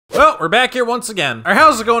Well, we're back here once again. Alright,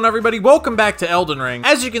 how's it going, everybody? Welcome back to Elden Ring.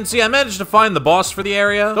 As you can see, I managed to find the boss for the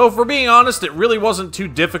area. So if we're being honest, it really wasn't too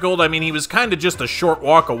difficult. I mean, he was kind of just a short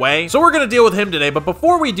walk away. So we're gonna deal with him today, but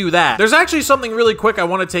before we do that, there's actually something really quick I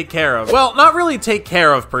want to take care of. Well, not really take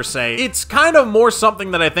care of per se. It's kind of more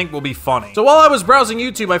something that I think will be funny. So while I was browsing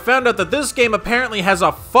YouTube, I found out that this game apparently has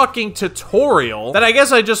a fucking tutorial that I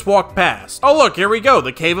guess I just walked past. Oh look, here we go,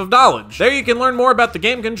 the Cave of Knowledge. There you can learn more about the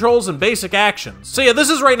game controls and basic actions. So yeah, this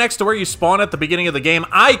is right next to where you spawn at the beginning of the game.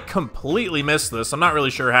 I completely missed this. I'm not really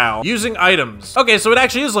sure how. Using items. Okay, so it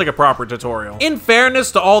actually is like a proper tutorial. In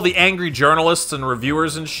fairness to all the angry journalists and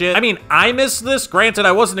reviewers and shit, I mean, I missed this. Granted,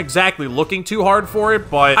 I wasn't exactly looking too hard for it,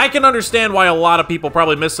 but I can understand why a lot of people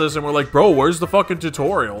probably missed this and were like, bro, where's the fucking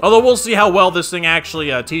tutorial? Although we'll see how well this thing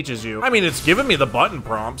actually teaches you. I mean, it's giving me the button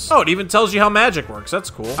prompts. Oh, it even tells you how magic works. That's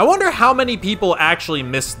cool. I wonder how many people actually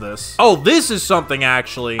missed this. Oh, this is something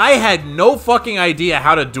actually. I had no fucking idea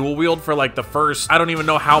how to dual wield for like the first, I don't even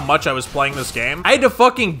know how much I was playing this game. I had to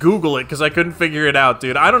fucking Google it because I couldn't figure it out,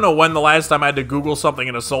 dude. I don't know when the last time I had to Google something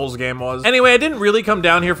in a Souls game was. Anyway, I didn't really come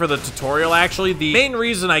down here for the tutorial, actually. The main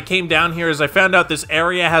reason I came down here is I found out this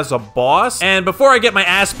area has a boss, and before I get my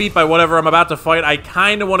ass beat by whatever I'm about to fight, I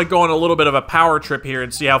kind of want to go on a little bit of a power trip here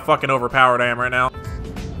and see how fucking overpowered I am right now.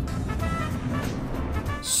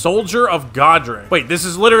 Soldier of Godric. Wait, this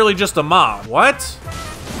is literally just a mob. What?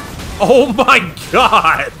 Oh my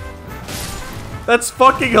god! That's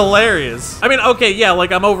fucking hilarious. I mean, okay, yeah,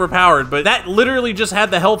 like I'm overpowered, but that literally just had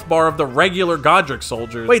the health bar of the regular Godric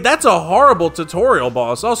soldiers. Wait, that's a horrible tutorial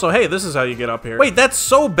boss. Also, hey, this is how you get up here. Wait, that's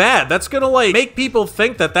so bad. That's gonna like make people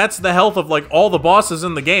think that that's the health of like all the bosses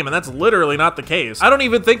in the game, and that's literally not the case. I don't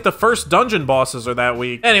even think the first dungeon bosses are that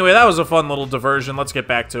weak. Anyway, that was a fun little diversion. Let's get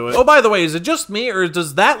back to it. Oh, by the way, is it just me, or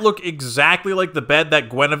does that look exactly like the bed that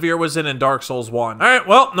Guinevere was in Dark Souls 1? All right,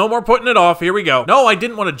 well, no more putting it off. Here we go. No, I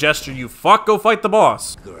didn't want to gesture, you fuck. Go fight the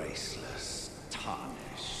boss. Graceless,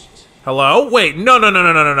 tarnished. Hello? Wait,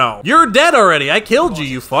 no. You're dead already. I killed you,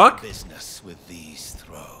 you fuck. Business with these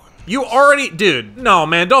thrones. You already, dude. No,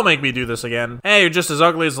 man, don't make me do this again. Hey, you're just as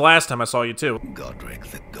ugly as the last time I saw you too. Godric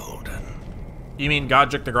the Golden. You mean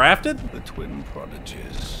Godric the Grafted? The twin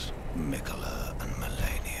prodigies, Mikola and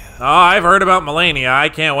Melania. Oh, I've heard about Melania. I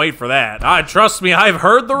can't wait for that. Trust me, I've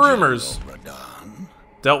heard the rumors. Radan.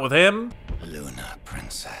 Dealt with him. Luna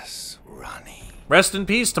Princess Rani. Rest in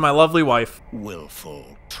peace to my lovely wife.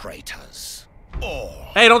 Willful traitors. All.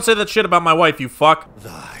 Hey, don't say that shit about my wife, you fuck.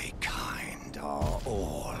 Thy kind are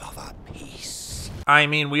all of a piece. I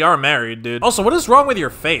mean, we are married, dude. Also, what is wrong with your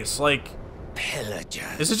face? Like,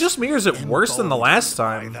 Pillagers. is it just me or is it worse than the last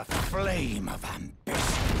time? By the flame of ambition.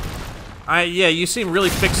 Yeah, you seem really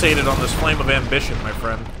fixated on this flame of ambition, my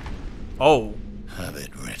friend. Oh. Have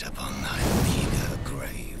it writ upon thy meager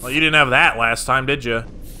grave. Well, you didn't have that last time, did you?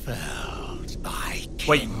 Felled by King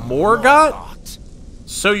Wait, Morgott?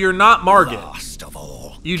 So you're not Margit. Last of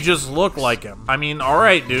all. You just look like him. I mean,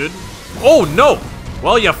 alright, dude. Oh, no!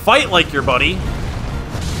 Well, you fight like your buddy.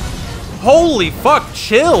 Holy fuck,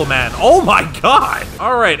 chill, man. Oh my god.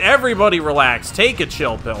 Alright, everybody relax. Take a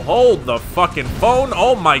chill pill. Hold the fucking phone.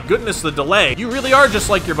 Oh my goodness, the delay. You really are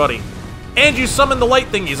just like your buddy. And you summon the light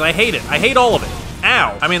thingies. I hate it. I hate all of it.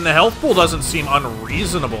 Ow. I mean, the health pool doesn't seem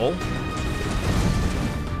unreasonable.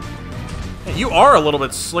 You are a little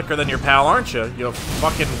bit slicker than your pal, aren't you? You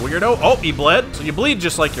fucking weirdo. Oh, he bled. So you bleed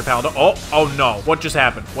just like your pal. Oh no. What just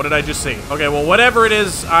happened? What did I just see? Okay, well, whatever it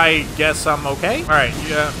is, I guess I'm okay. All right,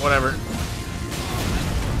 yeah, whatever.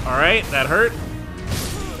 All right, that hurt.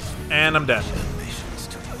 And I'm dead.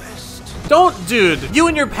 Don't, dude. You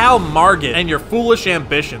and your pal Margit and your foolish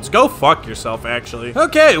ambitions. Go fuck yourself, actually.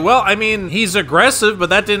 Okay, well, I mean, he's aggressive, but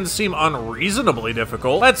that didn't seem unreasonably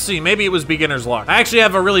difficult. Let's see, maybe it was beginner's luck. I actually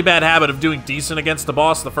have a really bad habit of doing decent against the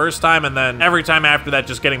boss the first time, and then every time after that,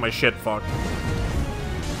 just getting my shit fucked.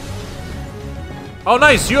 Oh,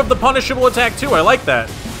 nice. You have the punishable attack, too. I like that.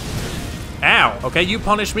 Ow. Okay, you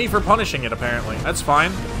punish me for punishing it, apparently. That's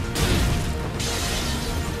fine.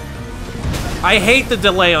 I hate the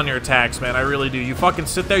delay on your attacks, man. I really do. You fucking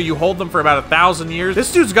sit there, you hold them for about 1,000 years.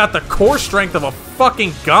 This dude's got the core strength of a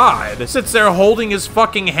fucking god. Sits there holding his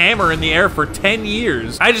fucking hammer in the air for 10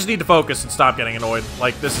 years. I just need to focus and stop getting annoyed.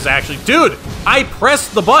 Like, this is actually... Dude, I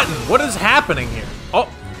pressed the button. What is happening here? Oh.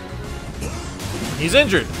 He's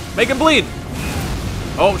injured. Make him bleed.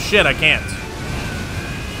 Oh, shit, I can't.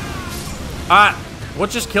 What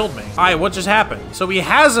just killed me? What just happened? So he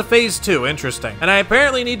has a phase 2, interesting. And I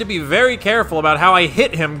apparently need to be very careful about how I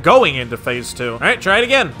hit him going into phase 2. All right, try it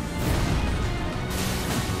again.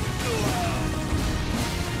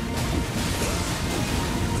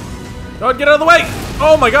 Go ahead, get out of the way.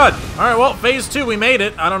 Oh my god. All right, well, phase 2, we made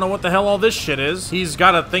it. I don't know what the hell all this shit is. He's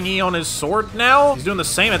got a thingy on his sword now. He's doing the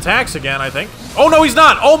same attacks again, I think. Oh no, he's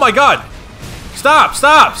not. Oh my god. Stop,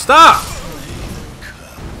 stop, stop.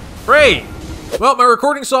 Great. Well, my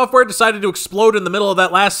recording software decided to explode in the middle of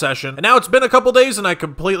that last session, and now it's been a couple days and I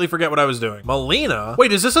completely forget what I was doing. Melina?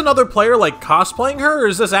 Wait, is this another player like cosplaying her, or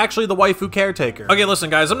is this actually the waifu caretaker? Okay, listen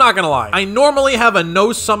guys, I'm not gonna lie. I normally have a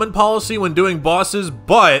no summon policy when doing bosses,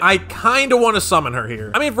 but I kinda wanna summon her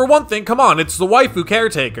here. I mean, for one thing, come on, it's the waifu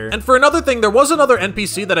caretaker. And for another thing, there was another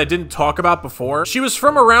NPC that I didn't talk about before. She was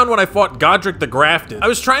from around when I fought Godric the Grafted. I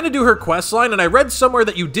was trying to do her quest line, and I read somewhere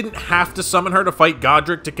that you didn't have to summon her to fight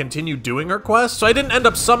Godric to continue doing her quest. So I didn't end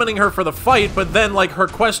up summoning her for the fight, but then, like, her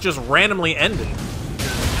quest just randomly ended.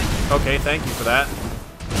 Okay, thank you for that.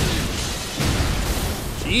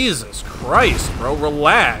 Jesus Christ, bro,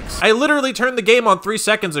 relax. I literally turned the game on 3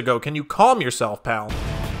 seconds ago. Can you calm yourself, pal?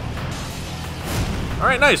 All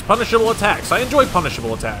right, nice, punishable attacks. I enjoy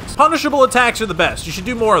punishable attacks. Punishable attacks are the best. You should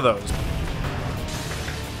do more of those.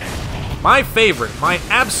 My favorite, my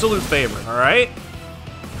absolute favorite, all right?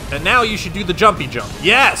 And now you should do the jumpy jump.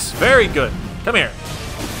 Yes, very good. Come here.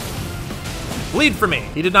 Bleed for me.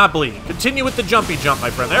 He did not bleed. Continue with the jumpy jump,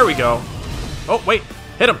 my friend. There we go. Oh, wait.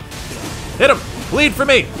 Hit him. Hit him. Bleed for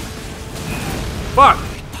me. Fuck.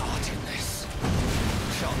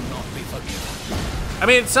 I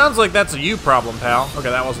mean, it sounds like that's a you problem, pal.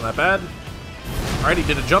 Okay, that wasn't that bad. All right, he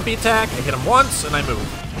did a jumpy attack. I hit him once, and I moved.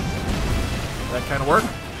 That kind of work?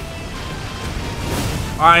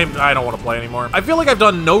 I don't want to play anymore. I feel like I've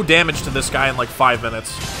done no damage to this guy in like 5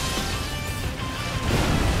 minutes.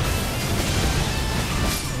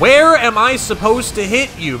 Where am I supposed to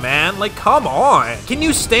hit you, man? Like, come on. Can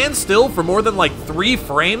you stand still for more than like 3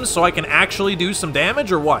 frames so I can actually do some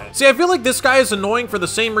damage or what? See, I feel like this guy is annoying for the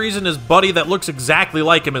same reason his buddy that looks exactly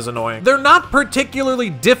like him is annoying. They're not particularly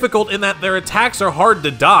difficult in that their attacks are hard to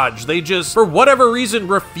dodge. They just, for whatever reason,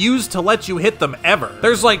 refuse to let you hit them ever.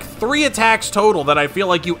 There's like 3 attacks total that I feel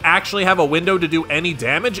like you actually have a window to do any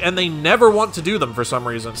damage, and they never want to do them for some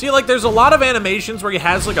reason. See, like, there's a lot of animations where he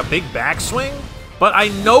has like a big backswing, but I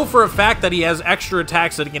know for a fact that he has extra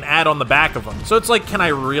attacks that he can add on the back of him. So it's like, can I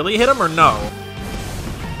really hit him or no?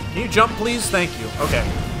 Can you jump, please? Thank you. Okay.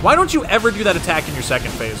 Why don't you ever do that attack in your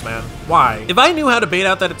second phase, man? Why? If I knew how to bait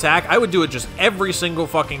out that attack, I would do it just every single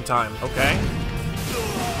fucking time. Okay.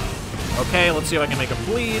 Okay, let's see if I can make him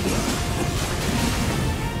bleed.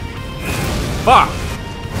 Fuck.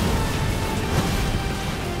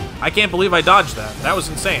 I can't believe I dodged that. That was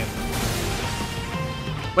insane.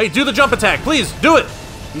 Wait, do the jump attack, please, do it!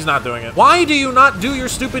 He's not doing it. Why do you not do your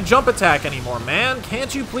stupid jump attack anymore, man?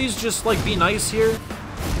 Can't you please just, like, be nice here?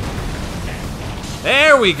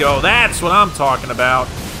 There we go, that's what I'm talking about.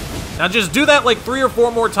 Now just do that like 3 or 4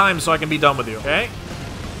 more times so I can be done with you, okay?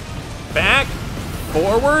 Back,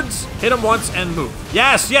 forwards, hit him once, and move.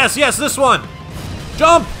 Yes, yes, yes, this one!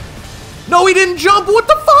 Jump! No, he didn't jump, what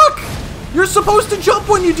the fuck? You're supposed to jump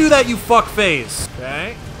when you do that, you fuckface.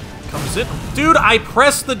 Okay. Comes in. Dude, I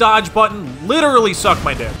pressed the dodge button, literally sucked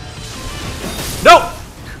my dick. No!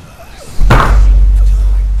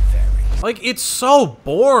 Like, it's so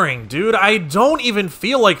boring, dude. I don't even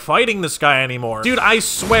feel like fighting this guy anymore. Dude, I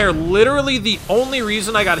swear, literally the only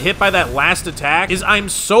reason I got hit by that last attack is I'm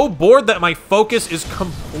so bored that my focus is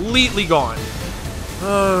completely gone.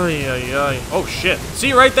 Oh, shit.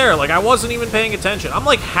 See, right there, like, I wasn't even paying attention. I'm,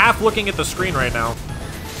 like, half looking at the screen right now.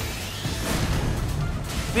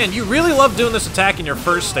 Man, you really love doing this attack in your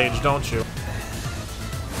first stage, don't you?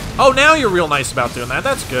 Oh, now you're real nice about doing that.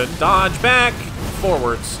 That's good. Dodge back,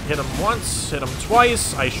 forwards. Hit him once, hit him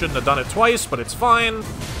twice. I shouldn't have done it twice, but it's fine.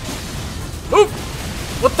 Oof!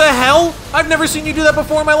 What the hell? I've never seen you do that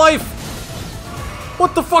before in my life.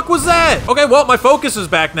 What the fuck was that? Okay, well, my focus is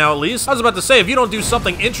back now, at least. I was about to say, if you don't do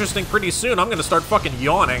something interesting pretty soon, I'm gonna start fucking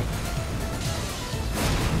yawning.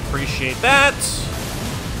 Appreciate that.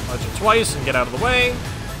 Dodge it twice and get out of the way.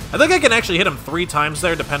 I think I can actually hit him 3 times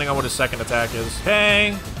there, depending on what his second attack is.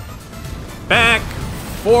 Okay. Back,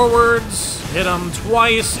 forwards, hit him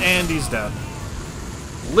twice, and he's dead.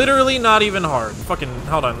 Literally not even hard. Fucking,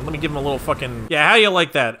 hold on, let me give him a little fucking... Yeah, how you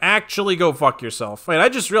like that? Actually go fuck yourself. Wait, I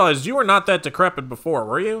just realized you were not that decrepit before,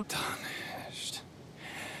 were you? Tarnished.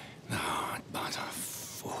 Not but a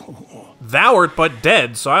fool. Thou art but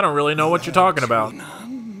dead, so I don't really know what you're talking about.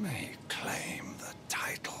 None may claim the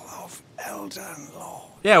title of Elden Lord.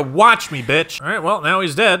 Yeah, watch me, bitch. All right, well, now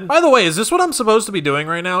he's dead. By the way, is this what I'm supposed to be doing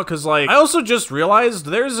right now? Because, like, I also just realized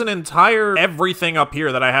there's an entire everything up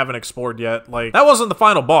here that I haven't explored yet. Like, that wasn't the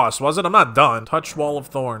final boss, was it? I'm not done. Touch Wall of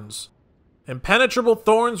Thorns. Impenetrable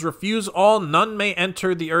thorns, refuse all, none may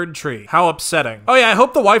enter the Erd tree. How upsetting. Oh yeah, I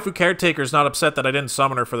hope the waifu caretaker's not upset that I didn't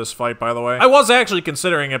summon her for this fight, by the way. I was actually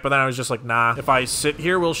considering it, but then I was just like, nah. If I sit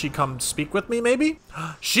here, will she come speak with me, maybe?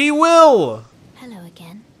 She will! Hello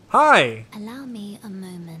again. Hi. Allow me a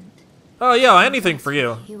moment. Oh yeah, anything for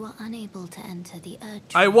you. You were unable to enter the Erd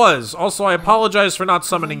tree. I was. Also, I apologize for not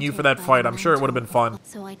summoning you for that fight. I'm sure it would have been fun.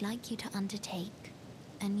 So I'd like you to undertake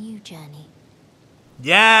a new journey.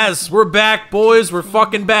 Yes, we're back, boys. We're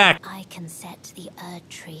fucking back. I can set the Erd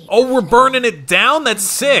tree. Oh, we're burning it down? That's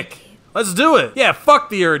sick. Let's do it. Yeah, fuck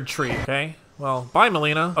the Erd tree. Okay. Well, bye,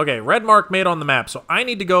 Melina. Okay, red mark made on the map. So I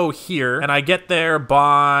need to go here, and I get there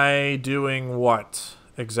by doing what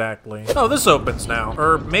exactly? Oh, this opens now.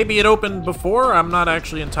 Or maybe it opened before? I'm not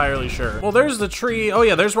actually entirely sure. Well, there's the tree. Oh,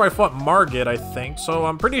 yeah, there's where I fought Margit, I think. So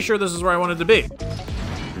I'm pretty sure this is where I wanted to be.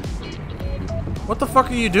 What the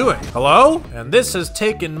fuck are you doing? Hello? And this has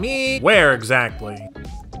taken me where exactly?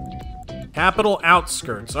 Capital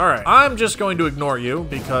outskirts. All right. I'm just going to ignore you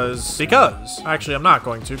because actually I'm not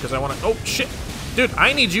going to because I want to. Oh shit. Dude,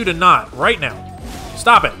 I need you to not right now.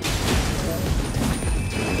 Stop it.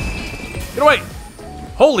 Get away.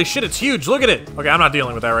 Holy shit, it's huge. Look at it. Okay, I'm not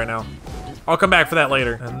dealing with that right now. I'll come back for that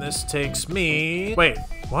later. And this takes me. Wait,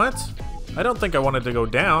 what? I don't think I wanted to go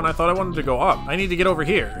down. I thought I wanted to go up. I need to get over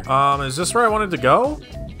here. Is this where I wanted to go?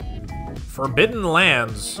 Forbidden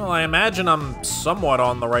Lands. Well, I imagine I'm somewhat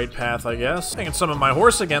on the right path, I guess. I can summon my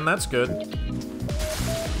horse again. That's good.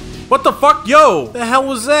 What the fuck? Yo! The hell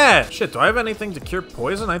was that? Shit, do I have anything to cure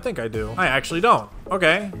poison? I think I do. I actually don't.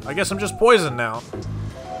 Okay. I guess I'm just poisoned now.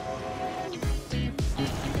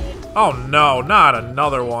 Oh no, not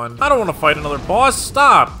another one. I don't want to fight another boss.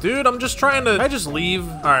 Stop, dude. I'm just trying to... Can I just leave?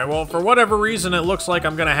 All right, well, for whatever reason, it looks like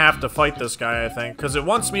I'm gonna have to fight this guy, I think, because it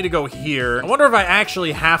wants me to go here. I wonder if I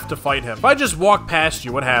actually have to fight him. If I just walk past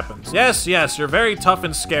you, what happens? Yes, yes, you're very tough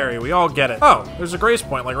and scary. We all get it. Oh, there's a grace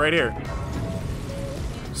point, like right here.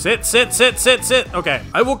 Sit, sit, sit, sit, sit. Okay,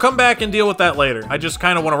 I will come back and deal with that later. I just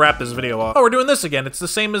kind of want to wrap this video up. Oh, we're doing this again. It's the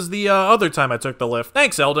same as the other time I took the lift.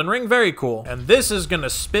 Thanks, Elden Ring. Very cool. And this is gonna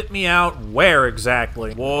spit me out where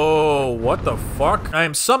exactly? Whoa, what the fuck? I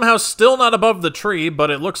am somehow still not above the tree, but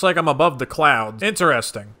it looks like I'm above the clouds.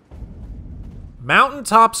 Interesting.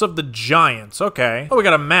 Mountaintops of the Giants. Okay. Oh, we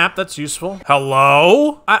got a map. That's useful.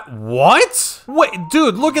 Hello? What? Wait,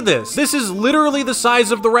 dude, look at this. This is literally the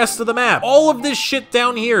size of the rest of the map. All of this shit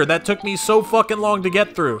down here that took me so fucking long to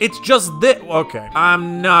get through. It's just this. Okay.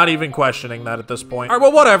 I'm not even questioning that at this point. All right,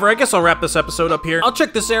 well, whatever. I guess I'll wrap this episode up here. I'll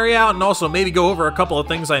check this area out and also maybe go over a couple of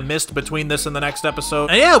things I missed between this and the next episode.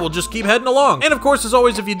 And yeah, we'll just keep heading along. And of course, as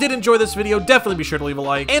always, if you did enjoy this video, definitely be sure to leave a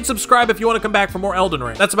like and subscribe if you want to come back for more Elden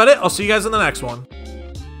Ring. That's about it. I'll see you guys in the next one.